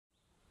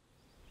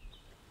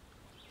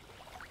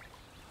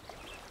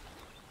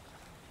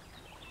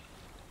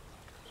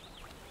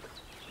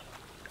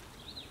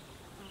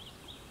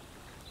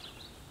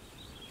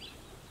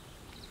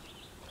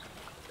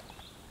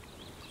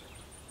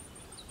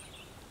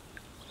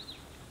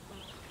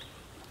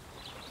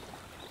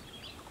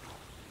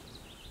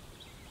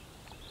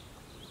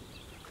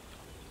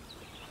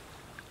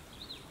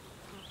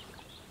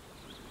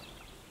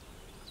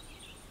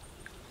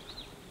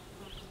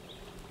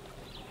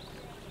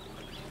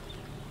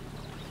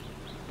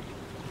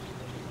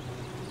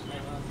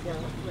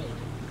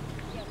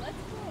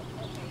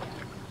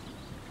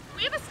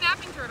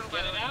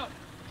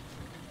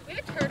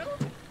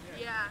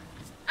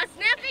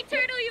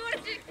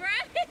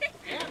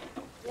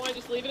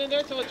in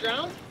there till it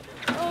drowns?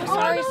 Oh,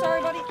 sorry, no.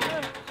 sorry, buddy.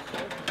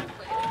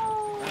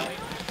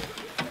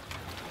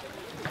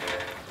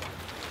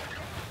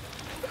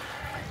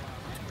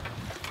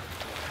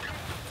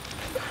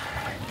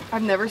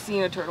 I've never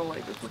seen a turtle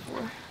like this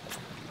before.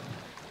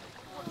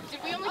 Did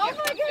we only get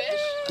one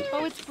fish?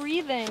 Oh, it's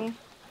breathing.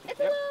 It's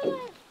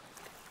alive.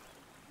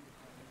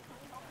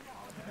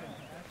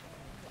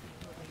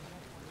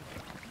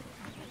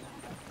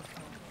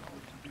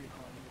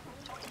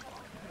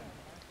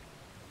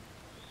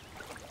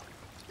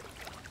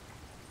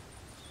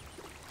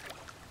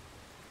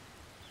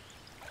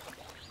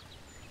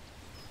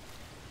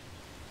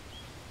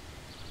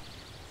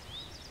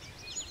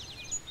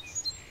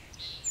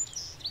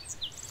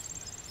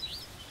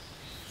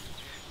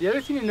 The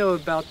other thing to know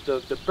about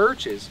the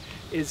birches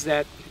is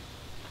that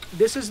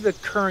this is the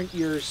current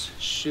year's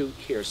shoot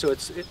here. So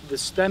the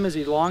stem is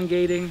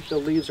elongating, the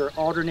leaves are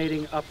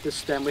alternating up the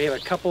stem. We have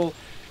a couple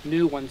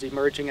new ones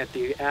emerging at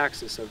the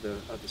axis of the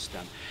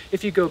stem.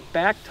 If you go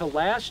back to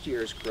last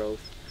year's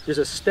growth, there's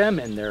a stem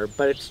in there,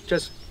 but it's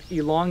just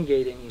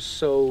elongating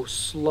so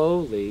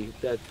slowly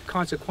that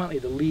consequently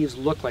the leaves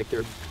look like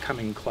they're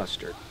becoming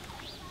clustered.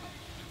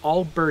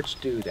 All birch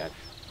do that.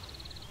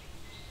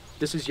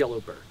 This is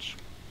yellow birch.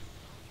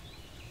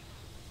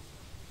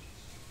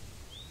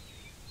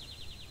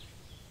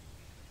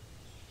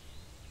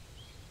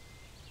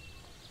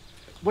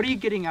 What are you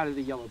getting out of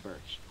the yellow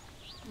birch?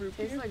 Root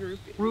beer? Tastes like root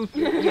beer. Root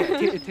beer,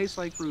 yeah, it tastes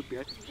like root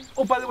beer.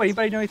 Oh, by the way,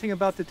 anybody know anything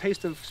about the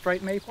taste of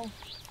striped maple?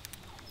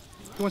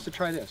 Who wants to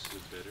try this?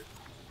 It's bitter.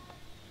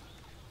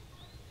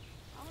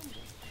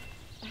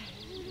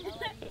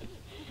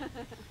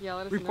 Yeah,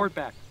 let us Report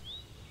back.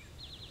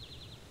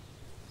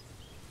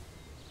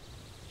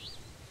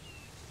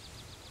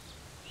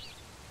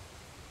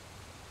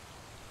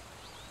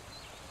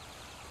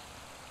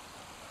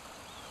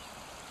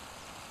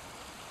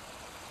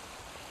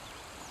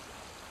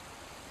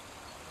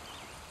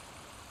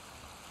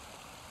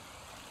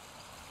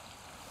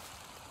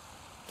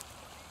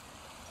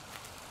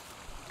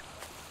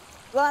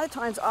 A lot of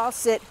times I'll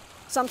sit,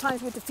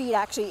 sometimes with the feet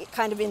actually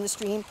kind of in the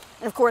stream,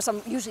 and of course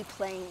I'm usually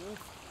playing.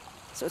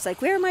 So it's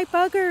like, where are my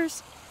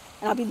buggers?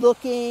 And I'll be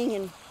looking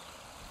and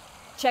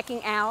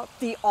checking out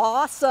the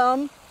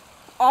awesome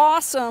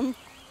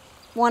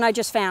one I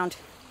just found.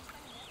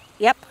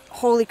 Yep,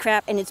 holy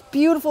crap, and it's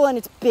beautiful and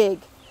it's big.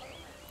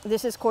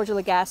 This is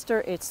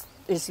Cordialigaster, it's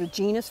the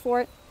genus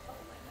for it.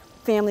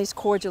 Family's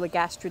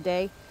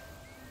Cordialigastridae.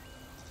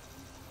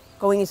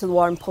 Going into the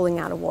water and pulling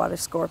out a water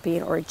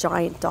scorpion or a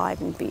giant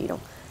diving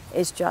beetle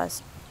is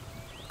just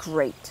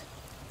great.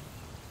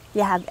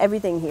 You have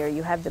everything here.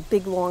 You have the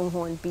big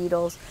longhorn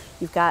beetles,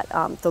 you've got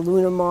the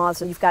lunar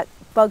moths, and you've got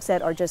bugs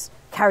that are just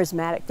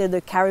charismatic. They're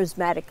the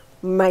charismatic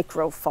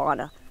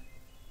microfauna.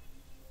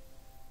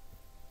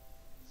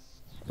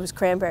 It was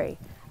Cranberry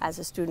as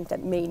a student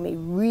that made me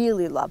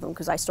really love them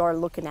because I started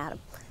looking at them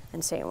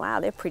and saying, wow,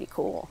 they're pretty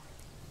cool.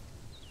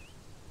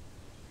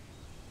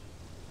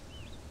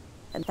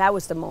 And that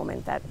was the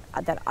moment that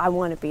I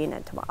want to be an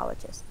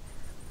entomologist.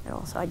 And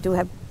also, I do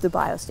have the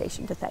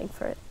biostation to thank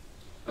for it.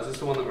 Is this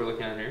the one that we're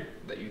looking at here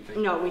that you think?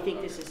 No, we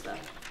think this is the,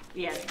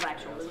 yes, black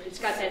shoulder. It's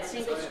got that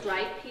single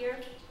stripe here.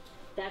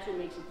 That's what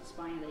makes it the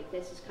spiny lake.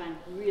 This is kind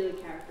of really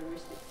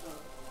characteristic of them.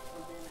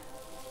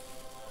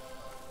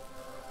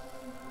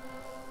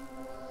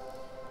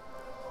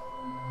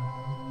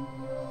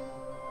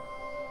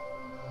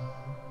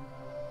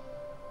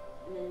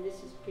 And then this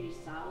is pretty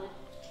solid.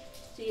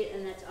 See it,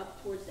 and that's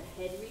up towards the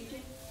head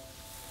region.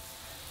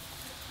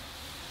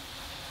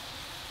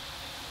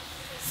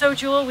 So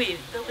jewel weed,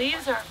 the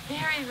leaves are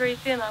very, very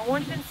thin. I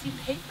won't even see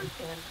paper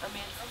thin. I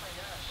mean, oh my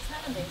gosh, isn't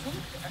that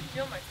amazing? I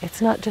feel my...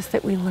 It's not just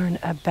that we learn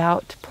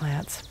about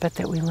plants, but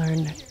that we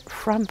learn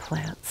from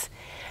plants.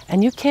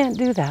 And you can't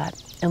do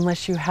that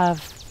unless you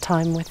have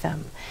time with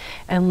them,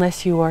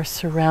 unless you are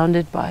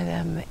surrounded by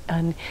them,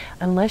 and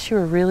unless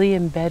you're really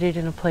embedded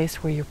in a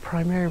place where your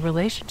primary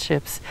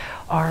relationships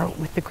are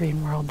with the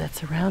green world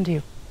that's around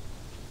you.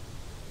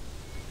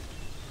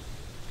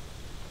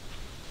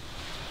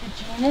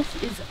 The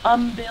genus is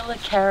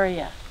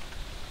Umbilicaria.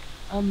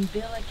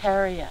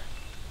 Umbilicaria.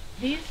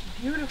 These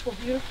beautiful,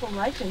 beautiful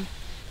lichens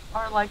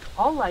are like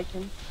all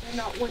lichens. They're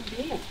not one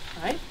being,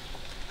 right?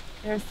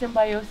 They're a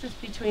symbiosis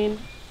between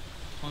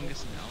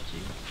Fungus and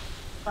algae.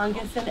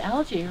 Fungus and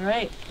algae,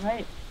 right,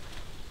 right.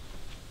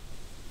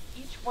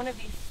 Each one of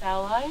these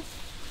phalli,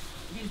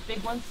 these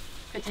big ones,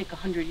 could take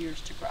 100 years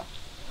to grow.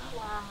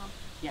 Wow.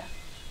 Yeah.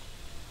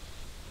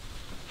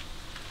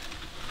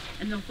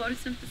 And they'll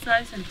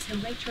photosynthesize until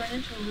they turn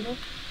into a little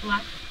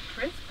black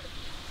crisp.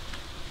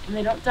 And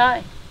they don't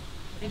die.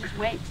 They just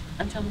wait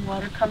until the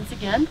water comes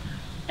again,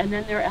 and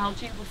then their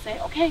algae will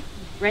say, okay,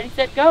 ready,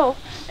 set, go.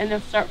 And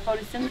they'll start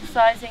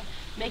photosynthesizing,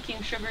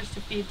 making sugars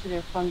to feed to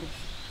their fungus.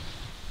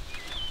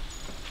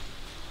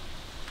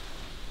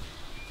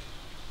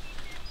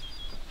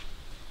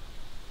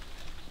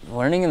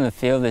 Learning in the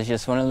field is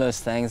just one of those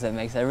things that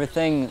makes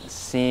everything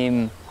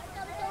seem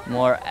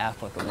more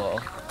applicable.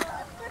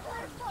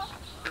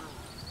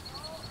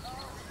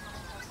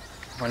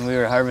 when we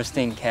were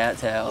harvesting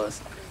cattails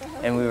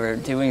and we were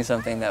doing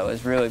something that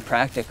was really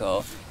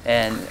practical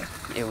and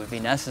it would be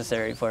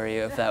necessary for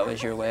you if that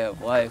was your way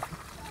of life.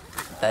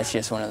 That's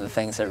just one of the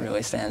things that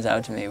really stands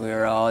out to me. We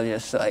were all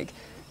just like,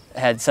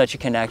 had such a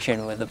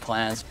connection with the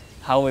plants,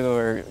 how we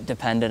were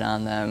dependent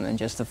on them and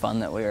just the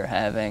fun that we were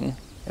having.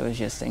 It was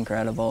just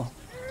incredible.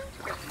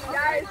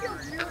 Guys,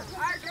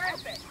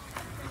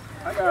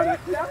 I got it.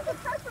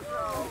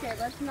 okay,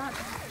 let's not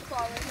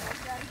fall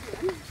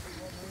in here.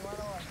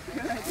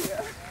 Good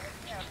idea.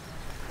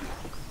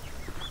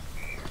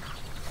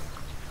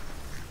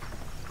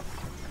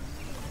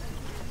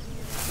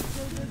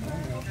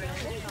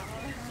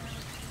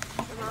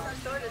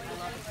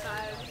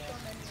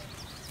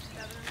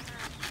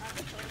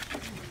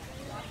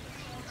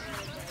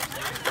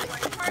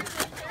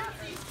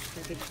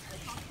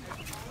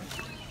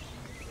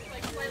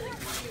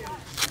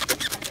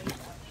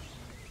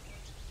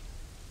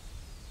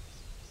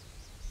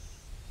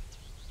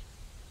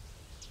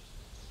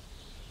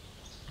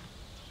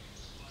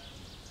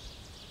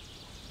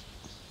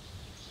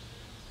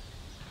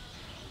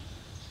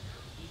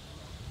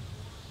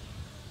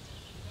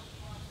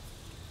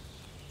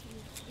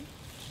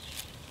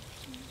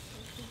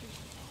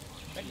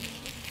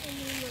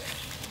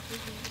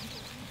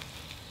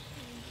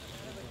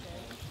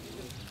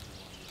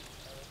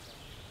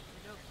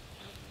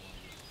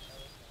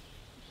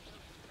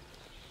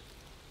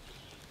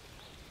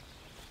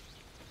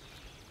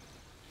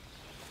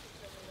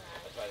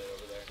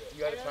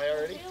 You got a tie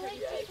already?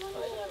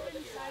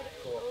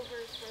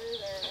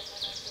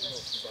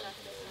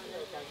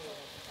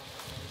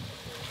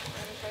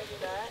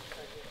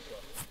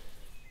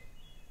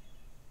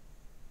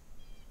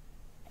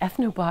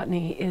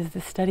 Ethnobotany is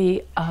the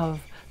study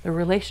of the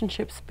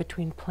relationships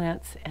between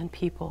plants and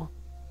people.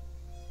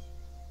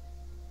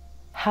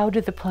 How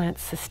do the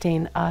plants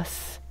sustain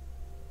us?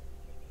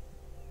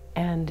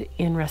 And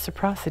in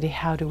reciprocity,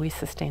 how do we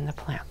sustain the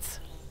plants?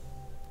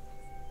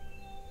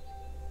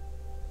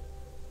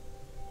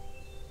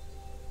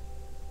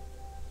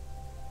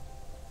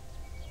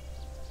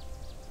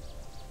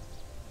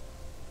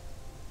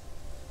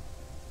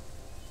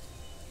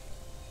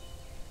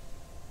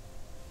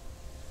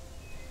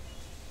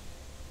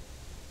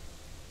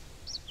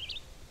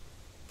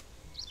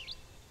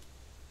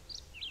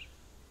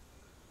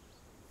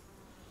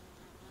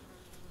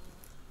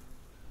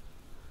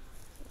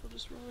 We'll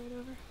just roll right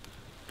over.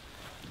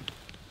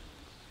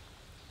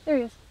 There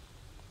he is.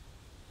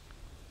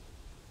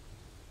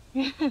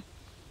 You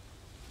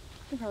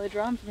can probably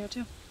draw him from here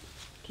too.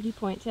 Could you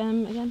point to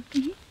him again?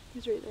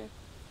 He's right there.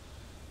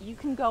 You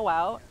can go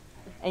out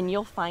and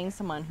you'll find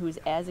someone who's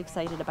as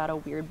excited about a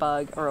weird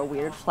bug or a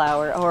weird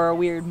flower or a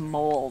weird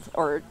mold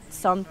or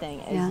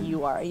something as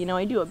you are. You know,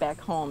 I do it back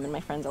home and my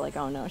friends are like,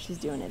 oh no, she's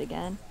doing it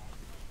again.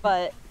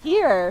 But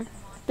here,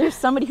 there's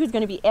somebody who's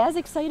going to be as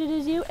excited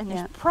as you, and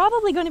there's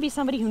probably going to be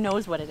somebody who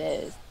knows what it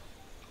is.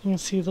 You can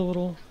see the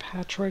little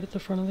patch right at the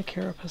front of the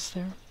carapace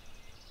there.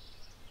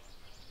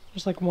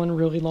 There's like one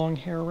really long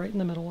hair right in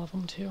the middle of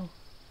them too.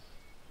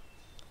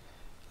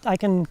 I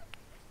can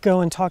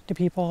go and talk to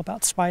people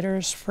about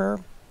spiders for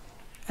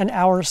an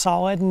hour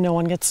solid and no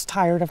one gets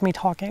tired of me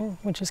talking,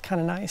 which is kind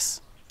of nice.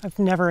 I've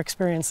never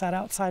experienced that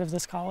outside of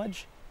this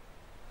college.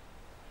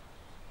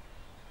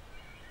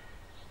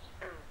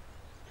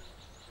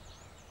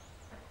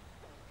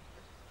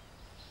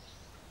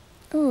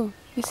 Ooh,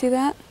 you see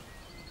that?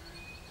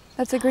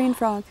 That's a green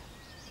frog.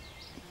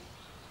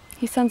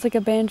 He sounds like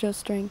a banjo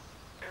string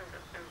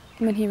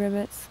when he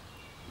rivets.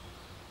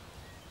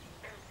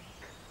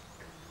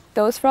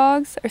 Those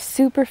frogs are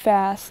super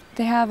fast.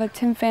 They have a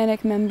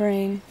tympanic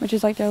membrane, which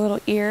is like their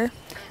little ear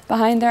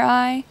behind their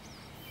eye.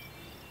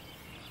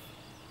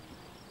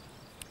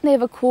 They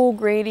have a cool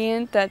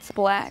gradient that's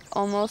black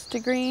almost to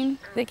green.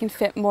 They can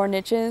fit more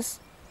niches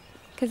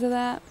because of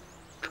that.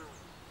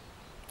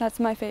 That's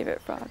my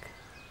favorite frog.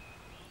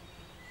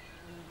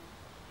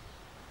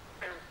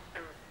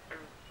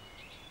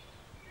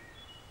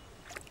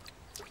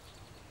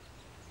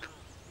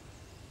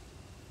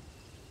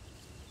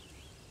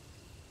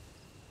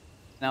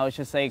 Now it's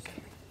just like,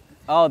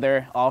 oh,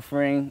 they're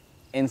offering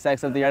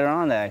insects of the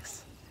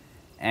Adirondacks.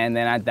 And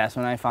then that's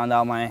when I found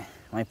out my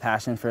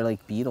passion for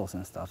like beetles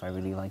and stuff. I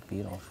really like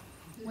beetles.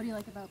 What do you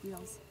like about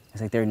beetles?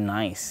 It's like they're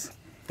nice.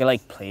 You can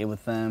like play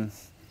with them.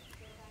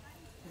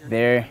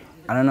 They're,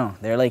 I don't know,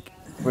 they're like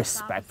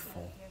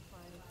respectful,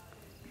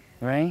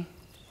 right?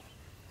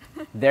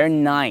 They're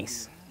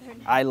nice.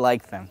 I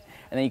like them.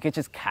 And then you could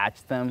just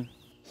catch them.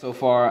 So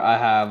far I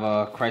have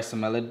a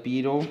chrysomelid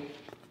beetle,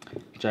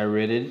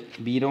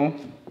 gyritid beetle,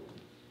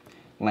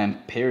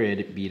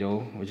 lampirid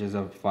beetle, which is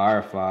a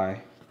firefly,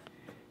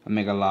 a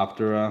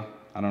megaloptera,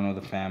 I don't know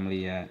the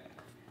family yet,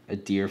 a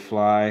deer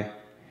fly,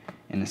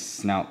 and a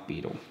snout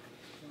beetle.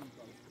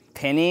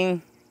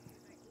 Pinning,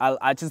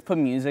 I just put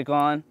music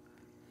on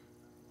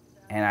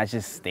and I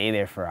just stay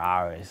there for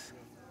hours.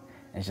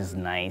 It's just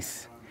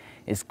nice,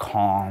 it's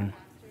calm.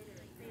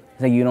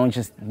 It's like you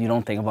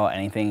don't think about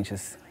anything, you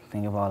just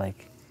think about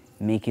like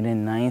making it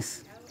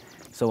nice.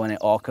 So when it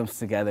all comes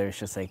together, it's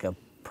just like a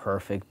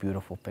perfect,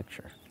 beautiful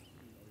picture.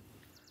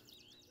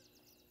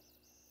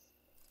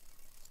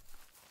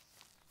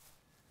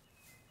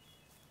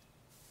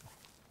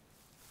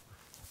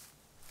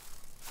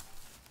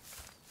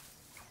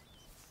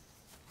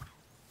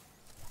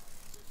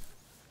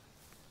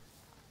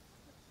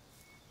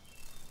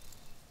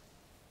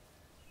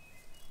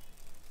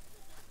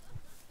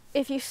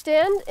 If you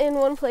stand in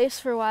one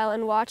place for a while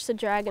and watch the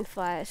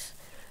dragonflies,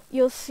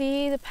 you'll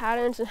see the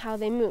patterns and how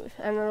they move,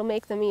 and it'll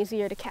make them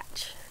easier to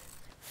catch.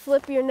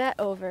 Flip your net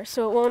over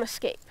so it won't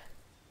escape.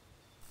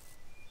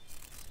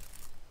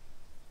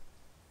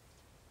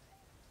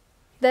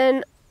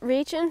 Then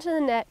reach into the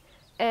net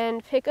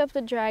and pick up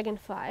the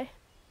dragonfly.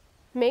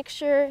 Make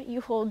sure you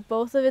hold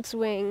both of its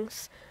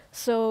wings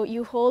so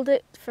you hold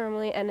it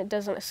firmly and it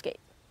doesn't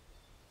escape.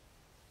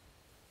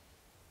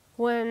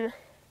 When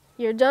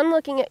you're done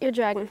looking at your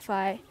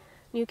dragonfly,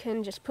 you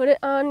can just put it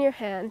on your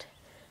hand,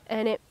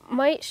 and it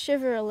might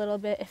shiver a little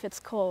bit if it's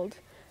cold,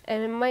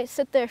 and it might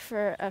sit there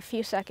for a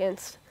few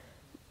seconds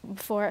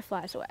before it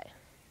flies away.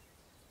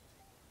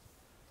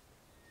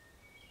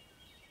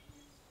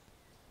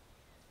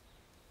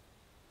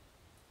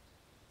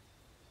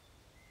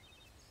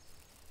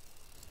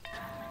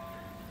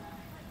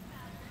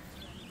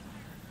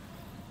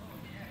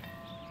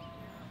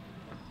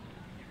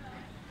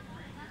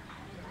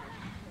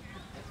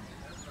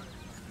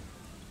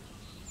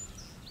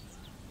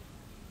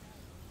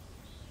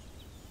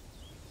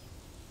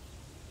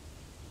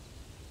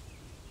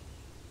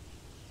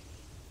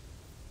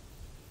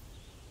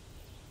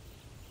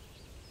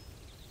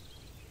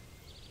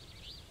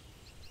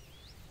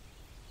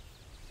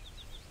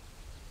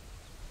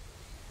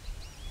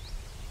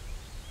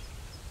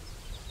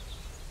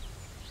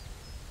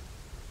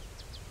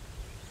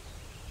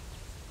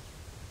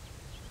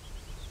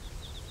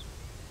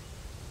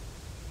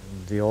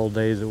 The old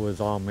days it was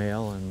all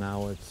male, and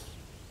now it's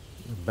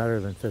better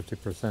than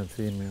 50%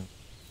 female.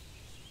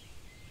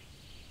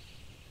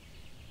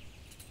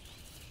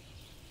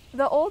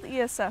 The old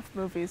ESF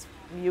movies,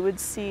 you would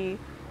see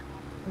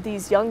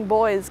these young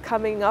boys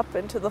coming up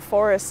into the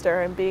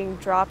forester and being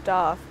dropped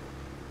off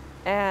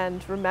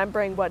and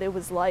remembering what it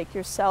was like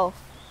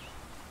yourself.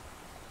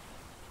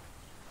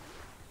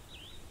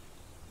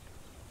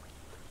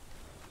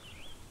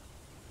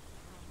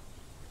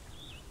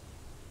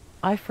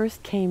 I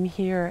first came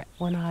here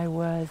when I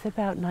was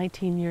about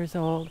 19 years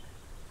old,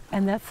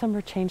 and that summer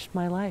changed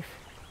my life.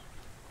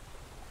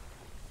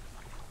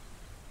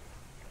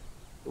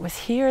 It was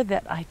here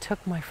that I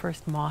took my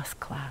first moss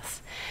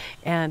class,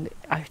 and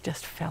I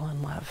just fell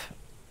in love.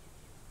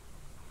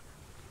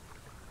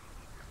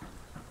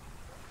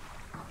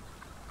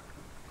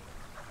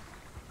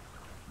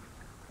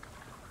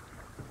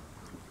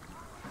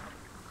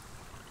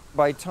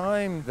 By the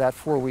time that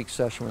 4-week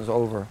session was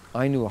over,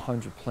 I knew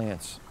 100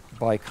 plants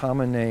by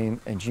common name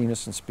and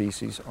genus and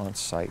species on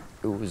site.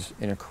 It was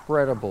an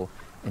incredible,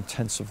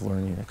 intensive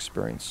learning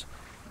experience.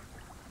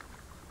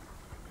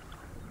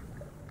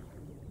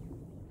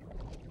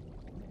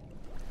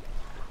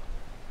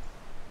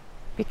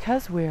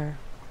 Because we're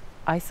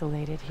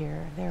isolated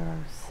here, there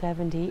are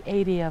 70,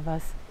 80 of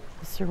us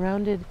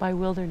surrounded by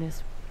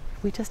wilderness.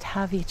 We just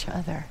have each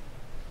other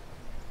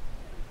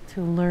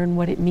to learn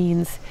what it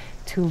means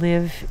to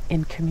live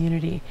in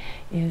community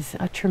is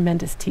a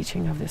tremendous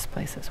teaching of this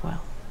place as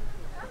well.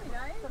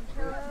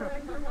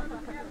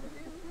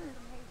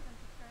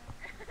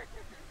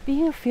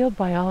 Being a field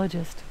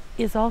biologist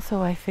is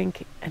also, I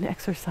think, an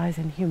exercise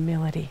in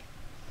humility.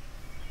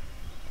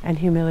 And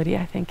humility,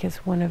 I think, is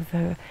one of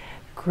the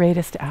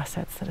greatest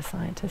assets that a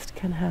scientist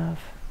can have.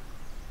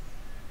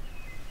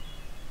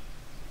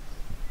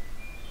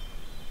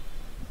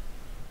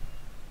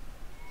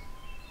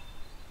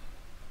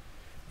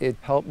 It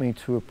helped me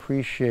to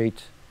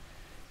appreciate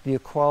the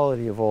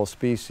equality of all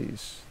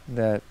species,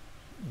 that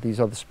these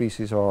other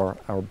species are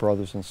our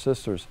brothers and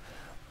sisters.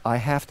 I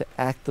have to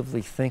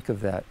actively think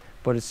of that,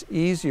 but it's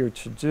easier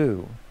to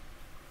do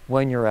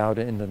when you're out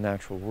in the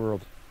natural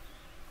world.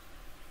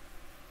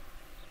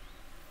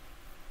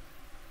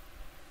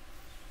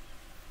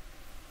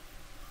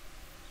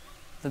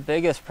 The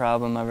biggest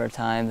problem of our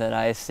time that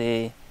I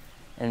see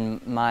in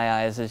my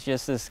eyes is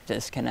just this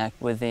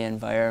disconnect with the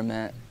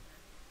environment.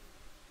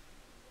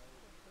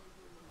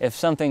 If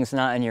something's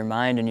not in your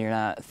mind and you're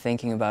not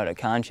thinking about it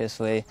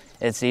consciously,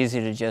 it's easy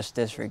to just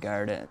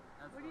disregard it.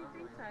 What do you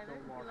think,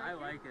 Tyler? I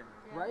like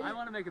it. Right? I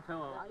want to make a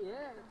pillow.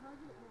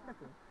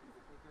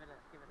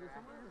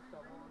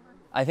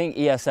 I think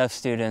ESF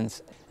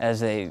students,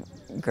 as they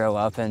grow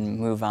up and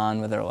move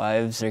on with their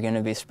lives, they're going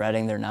to be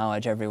spreading their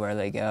knowledge everywhere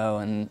they go,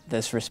 and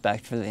this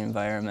respect for the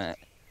environment.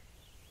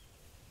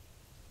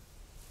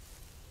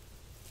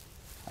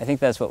 I think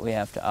that's what we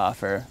have to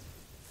offer.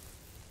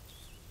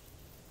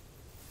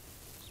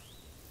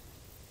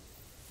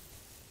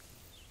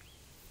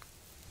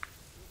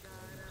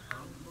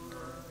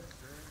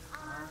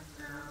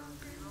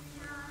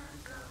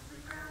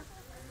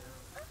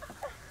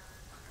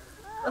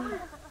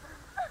 Oh.